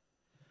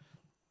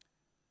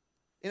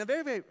 In a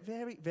very, very,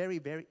 very, very,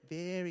 very,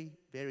 very,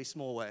 very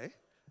small way,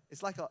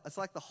 it's like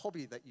the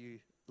hobby that you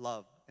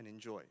love and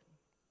enjoy,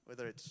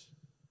 whether it's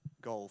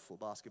golf or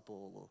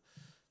basketball, or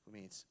for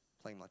me it's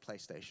playing my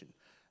PlayStation,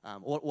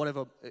 or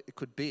whatever it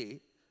could be,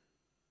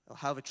 or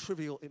however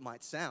trivial it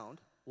might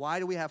sound. Why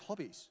do we have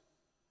hobbies?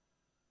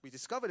 We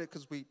discovered it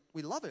because we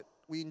love it.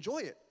 We enjoy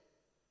it,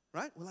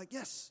 right? We're like,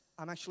 yes,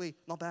 I'm actually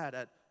not bad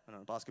at, I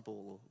don't know,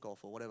 basketball or golf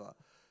or whatever.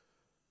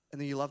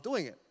 And then you love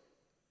doing it.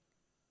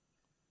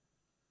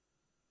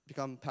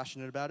 Become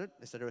passionate about it,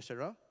 etc.,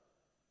 etc.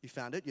 You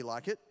found it, you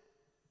like it.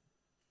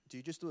 Do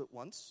you just do it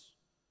once?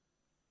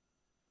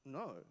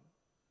 No.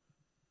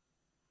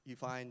 You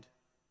find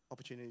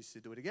opportunities to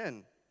do it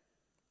again.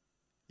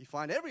 You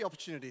find every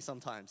opportunity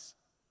sometimes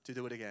to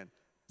do it again.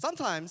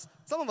 Sometimes,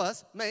 some of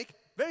us make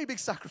very big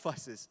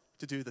sacrifices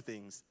to do the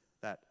things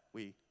that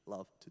we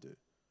love to do.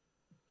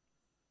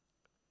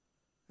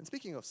 And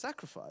speaking of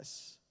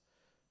sacrifice,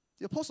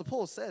 the Apostle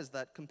Paul says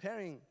that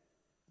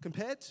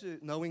compared to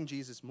knowing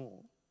Jesus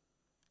more,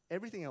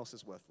 everything else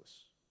is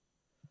worthless.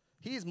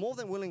 He is more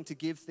than willing to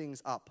give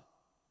things up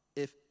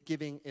if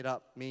giving it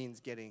up means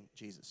getting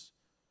Jesus.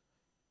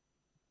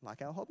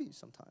 Like our hobbies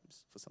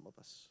sometimes for some of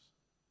us.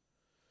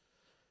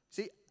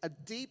 See, a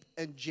deep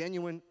and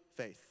genuine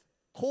faith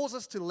calls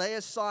us to lay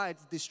aside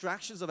the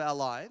distractions of our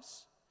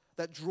lives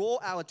that draw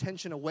our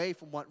attention away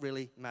from what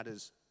really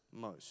matters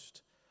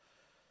most.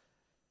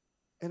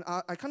 And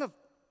I kind of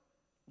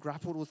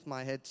grappled with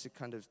my head to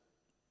kind of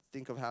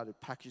think of how to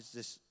package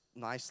this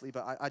nicely,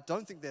 but I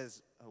don't think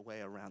there's a way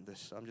around this.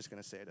 So I'm just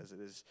going to say it as it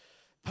is.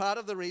 Part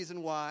of the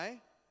reason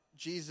why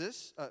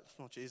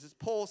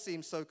Paul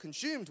seems so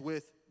consumed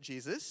with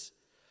Jesus,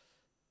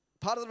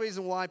 part of the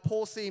reason why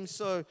Paul seems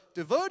so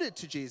devoted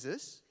to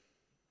Jesus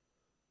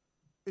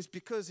is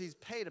because he's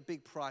paid a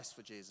big price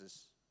for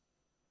Jesus.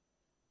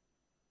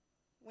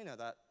 We know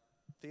that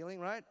feeling,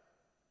 right?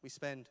 We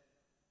spend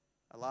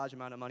a large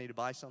amount of money to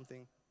buy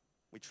something.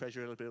 We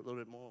treasure it a little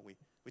bit more.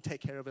 We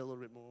take care of it a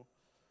little bit more.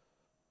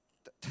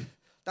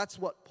 That's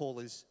what Paul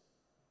is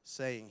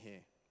saying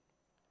here.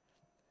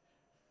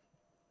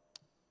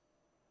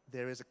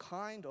 There is a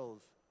kind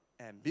of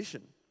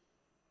ambition.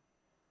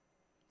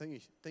 Don't you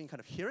kind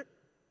of hear it?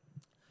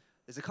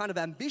 There's a kind of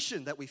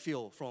ambition that we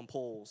feel from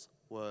Paul's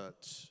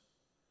words.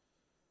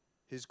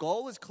 His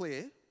goal is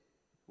clear.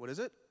 What is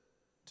it?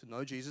 To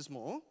know Jesus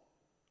more.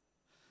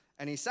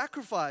 And he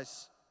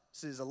sacrifices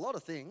a lot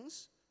of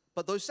things,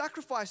 but those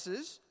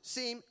sacrifices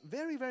seem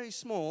very, very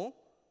small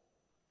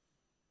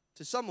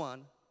to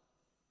someone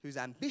whose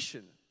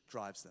ambition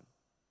drives them.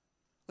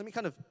 Let me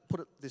kind of put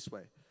it this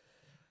way.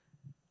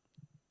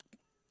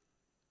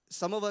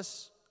 Some of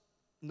us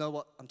know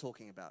what I'm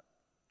talking about.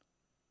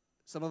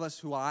 Some of us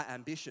who are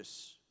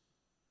ambitious,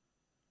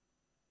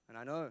 and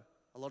I know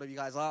a lot of you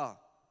guys are.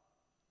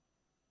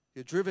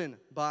 You're driven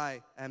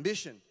by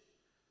ambition.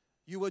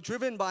 You were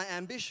driven by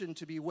ambition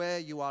to be where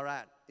you are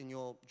at in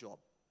your job,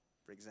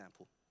 for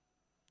example.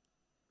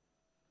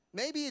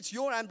 Maybe it's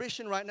your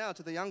ambition right now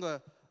to the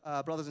younger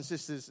brothers and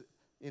sisters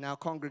in our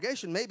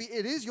congregation. Maybe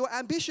it is your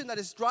ambition that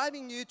is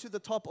driving you to the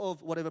top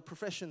of whatever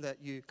profession that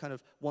you kind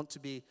of want to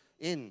be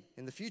in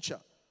the future.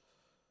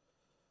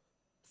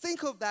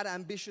 Think of that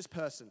ambitious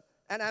person.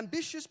 An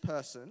ambitious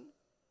person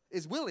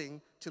is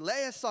willing to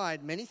lay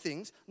aside many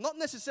things, not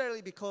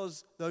necessarily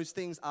because those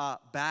things are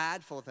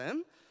bad for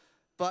them,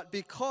 but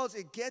because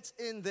it gets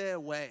in their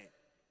way.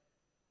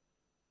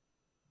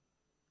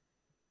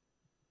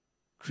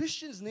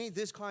 Christians need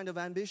this kind of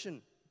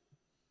ambition.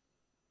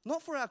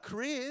 Not for our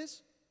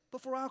careers,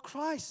 but for our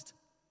Christ.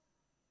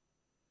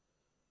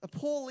 A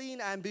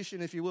Pauline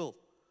ambition, if you will.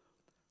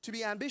 To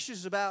be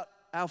ambitious about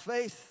our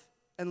faith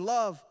and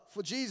love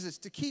for Jesus,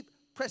 to keep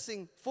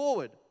pressing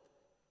forward,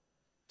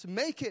 to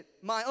make it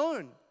my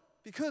own.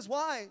 Because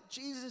why?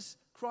 Jesus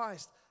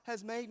Christ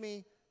has made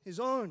me his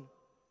own.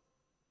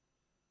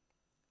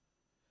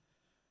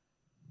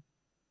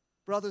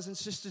 Brothers and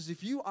sisters,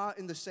 if you are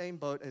in the same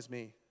boat as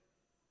me,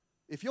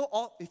 if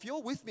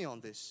you're with me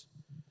on this,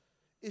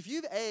 if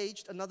you've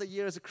aged another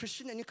year as a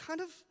Christian and you're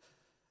kind of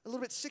a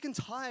little bit sick and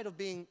tired of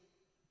being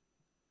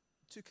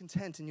too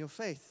content in your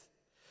faith,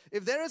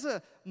 if there is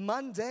a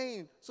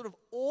mundane sort of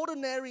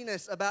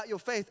ordinariness about your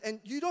faith and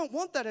you don't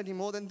want that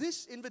anymore, then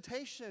this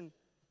invitation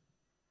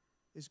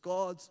is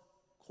God's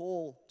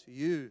call to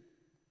you.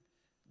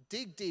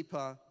 Dig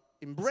deeper,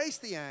 embrace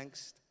the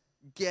angst,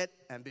 get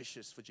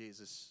ambitious for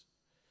Jesus.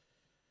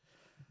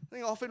 I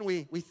think often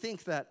we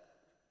think that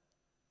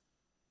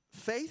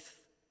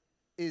faith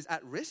is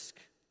at risk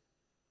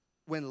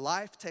when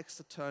life takes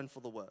a turn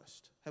for the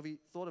worst. Have you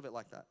thought of it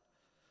like that?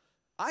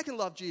 I can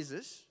love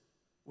Jesus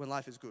when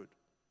life is good.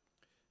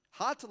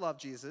 Hard to love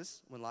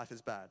Jesus when life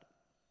is bad.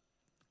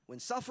 when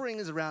suffering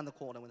is around the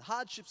corner, when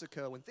hardships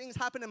occur, when things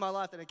happen in my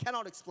life that I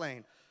cannot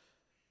explain.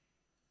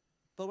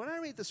 But when I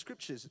read the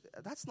scriptures,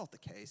 that's not the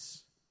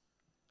case.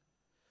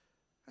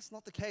 That's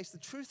not the case. The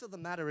truth of the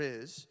matter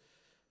is,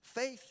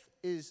 faith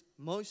is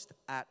most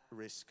at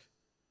risk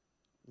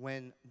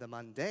when the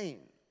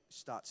mundane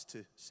starts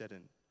to set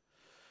in.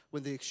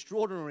 When the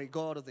extraordinary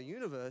God of the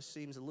universe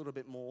seems a little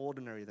bit more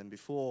ordinary than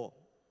before.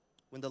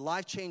 When the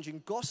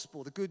life-changing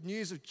gospel, the good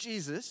news of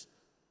Jesus,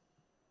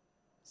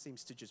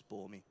 seems to just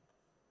bore me.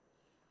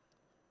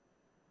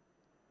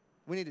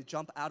 We need to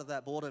jump out of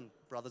that boredom,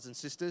 brothers and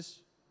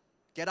sisters.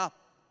 Get up.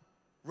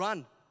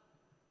 Run.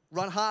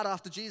 Run hard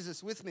after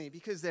Jesus with me,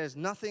 because there's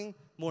nothing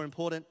more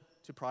important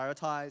to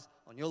prioritize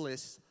on your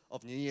list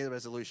of New Year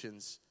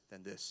resolutions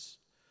than this.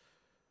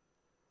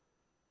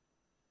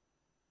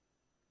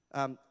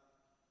 When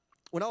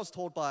I was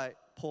told by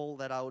Paul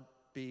that I would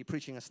be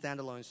preaching a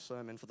standalone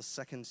sermon for the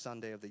second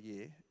Sunday of the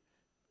year,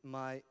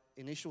 my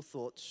initial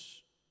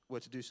thoughts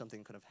were to do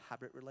something kind of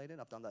habit-related.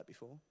 I've done that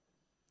before,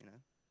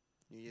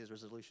 New Year's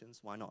resolutions.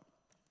 Why not?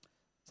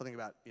 Something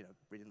about,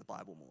 reading the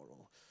Bible more,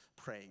 or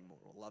praying more,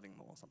 or loving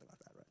more, something like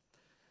that, right?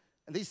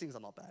 And these things are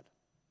not bad.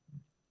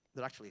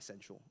 They're actually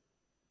essential.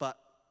 But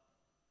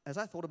as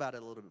I thought about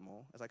it a little bit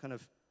more, as I kind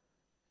of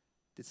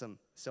did some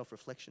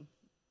self-reflection,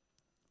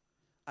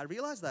 I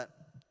realized that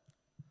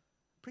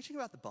preaching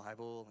about the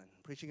Bible and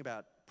preaching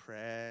about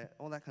prayer,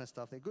 all that kind of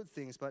stuff, they're good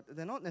things, but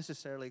they're not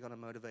necessarily going to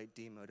motivate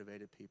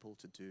demotivated people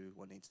to do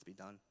what needs to be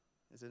done,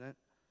 isn't it?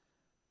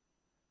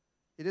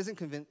 It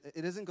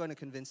isn't going to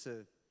convince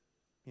a,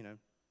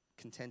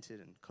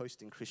 contented and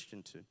coasting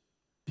Christian to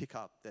pick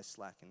up their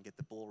slack and get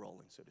the ball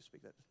rolling, so to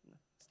speak.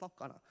 It's not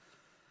gonna.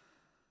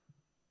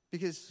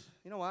 Because,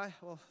 you know why?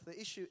 Well, the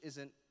issue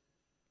isn't,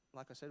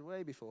 like I said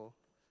way before,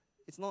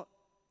 it's not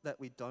that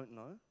we don't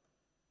know.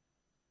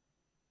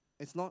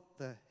 It's not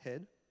the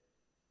head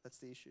that's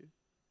the issue.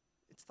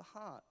 It's the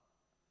heart.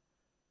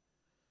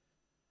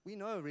 We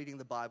know reading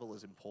the Bible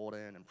is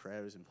important and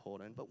prayer is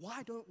important, but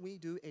why don't we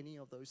do any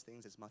of those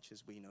things as much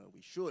as we know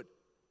we should?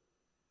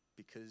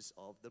 Because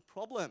of the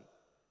problem.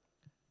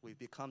 We've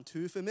become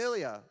too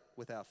familiar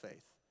with our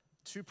faith,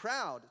 too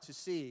proud to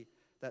see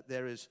that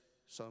there is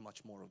so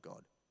much more of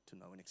God to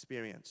know and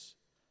experience.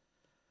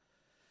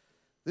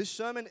 This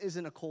sermon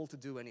isn't a call to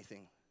do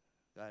anything,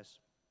 guys.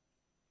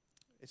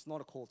 It's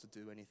not a call to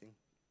do anything.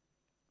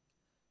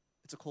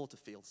 It's a call to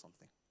feel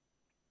something.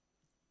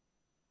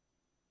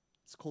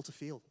 It's a call to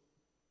feel.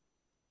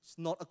 It's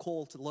not a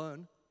call to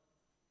learn.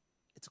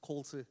 It's a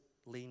call to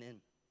lean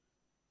in.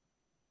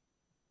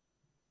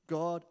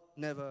 God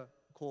never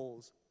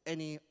calls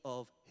any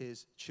of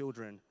his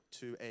children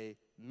to a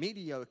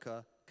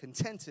mediocre,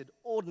 contented,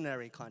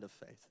 ordinary kind of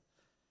faith.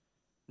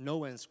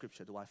 Nowhere in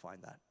Scripture do I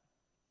find that.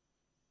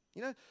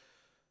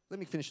 Let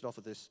me finish it off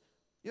with this.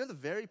 The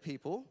very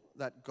people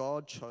that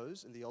God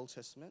chose in the Old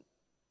Testament,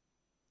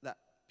 that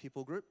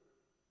people group,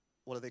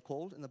 what are they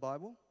called in the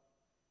Bible?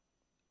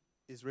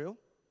 Israel,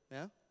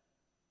 yeah?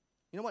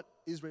 You know what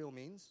Israel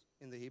means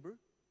in the Hebrew?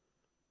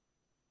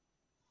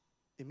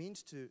 It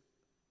means to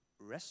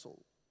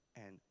wrestle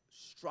and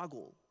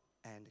struggle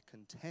and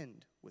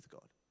contend with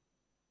God.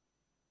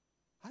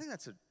 I think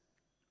that's a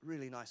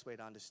really nice way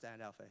to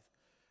understand our faith.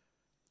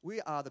 We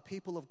are the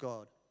people of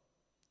God,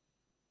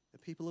 the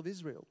people of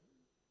Israel,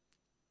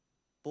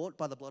 bought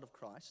by the blood of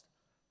Christ,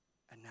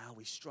 and now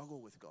we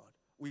struggle with God.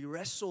 We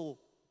wrestle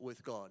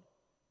with God.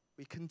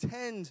 We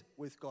contend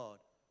with God.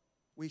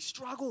 We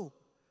struggle.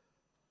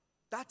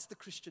 That's the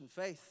Christian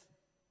faith.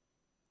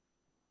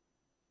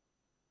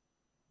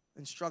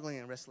 And struggling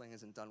and wrestling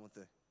isn't done with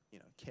the,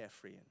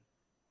 carefree and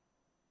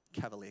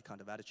cavalier kind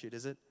of attitude,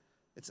 is it?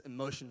 It's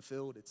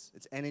emotion-filled.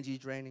 It's energy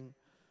draining.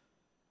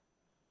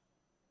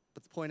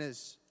 But the point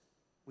is,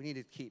 we need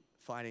to keep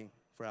fighting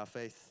for our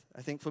faith.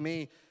 I think for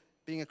me,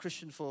 being a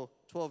Christian for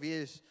 12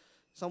 years,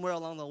 somewhere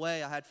along the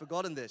way, I had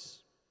forgotten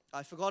this.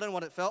 I'd forgotten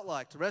what it felt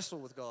like to wrestle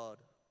with God,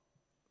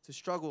 to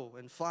struggle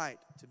and fight,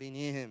 to be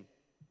near him,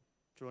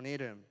 draw near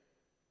to him.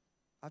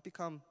 I've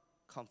become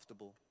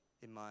comfortable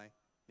in my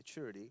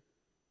maturity,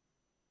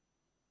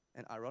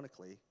 and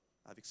ironically,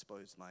 I've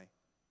exposed my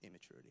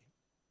immaturity.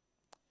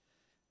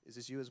 Is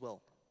this you as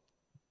well?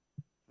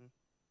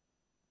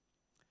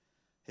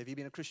 Have you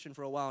been a Christian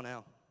for a while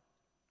now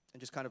and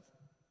just kind of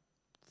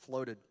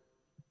floated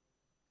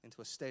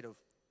into a state of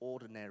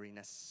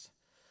ordinariness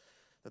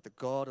that the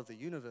God of the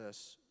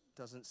universe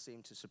doesn't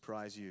seem to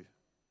surprise you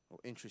or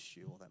interest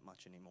you all that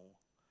much anymore?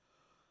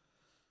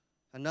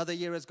 Another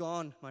year has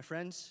gone, my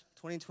friends.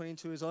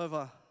 2022 is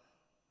over.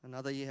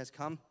 Another year has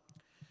come.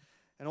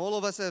 And all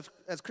of us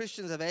as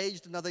Christians have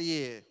aged another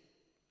year.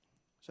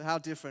 So how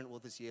different will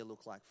this year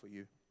look like for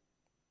you?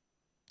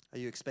 Are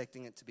you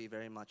expecting it to be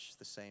very much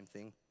the same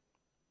thing?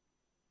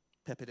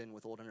 Peppered in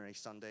with ordinary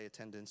Sunday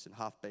attendance and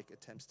half-baked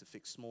attempts to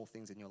fix small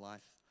things in your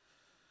life?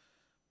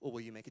 Or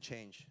will you make a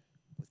change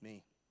with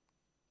me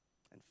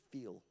and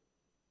feel?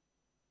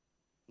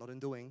 Not in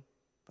doing,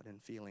 but in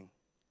feeling.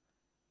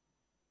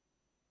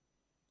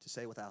 To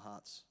say with our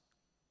hearts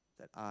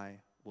that I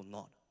will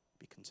not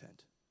be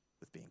content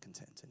with being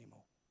content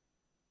anymore.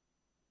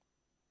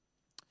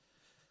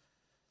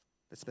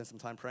 let's spend some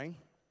time praying.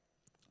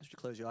 Just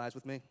close your eyes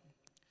with me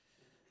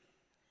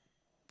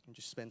and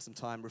just spend some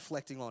time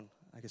reflecting on,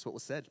 I guess, what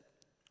was said.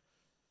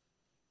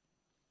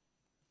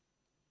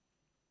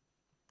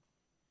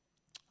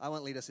 I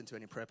won't lead us into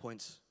any prayer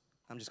points.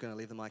 I'm just going to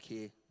leave the mic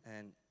here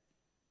and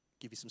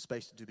give you some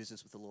space to do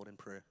business with the Lord in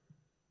prayer.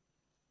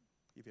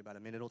 Give you about a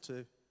minute or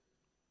two.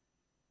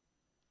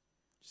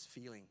 Just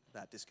feeling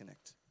that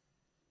disconnect.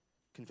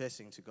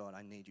 Confessing to God,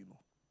 I need you more.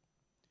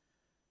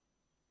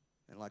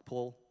 And like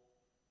Paul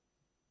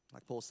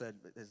said,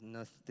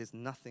 there's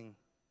nothing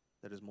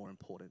that is more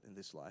important in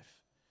this life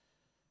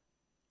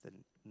than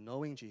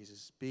knowing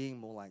Jesus, being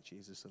more like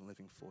Jesus, and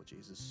living for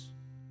Jesus.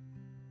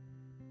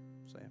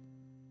 So yeah,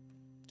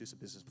 do some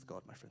business with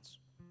God, my friends.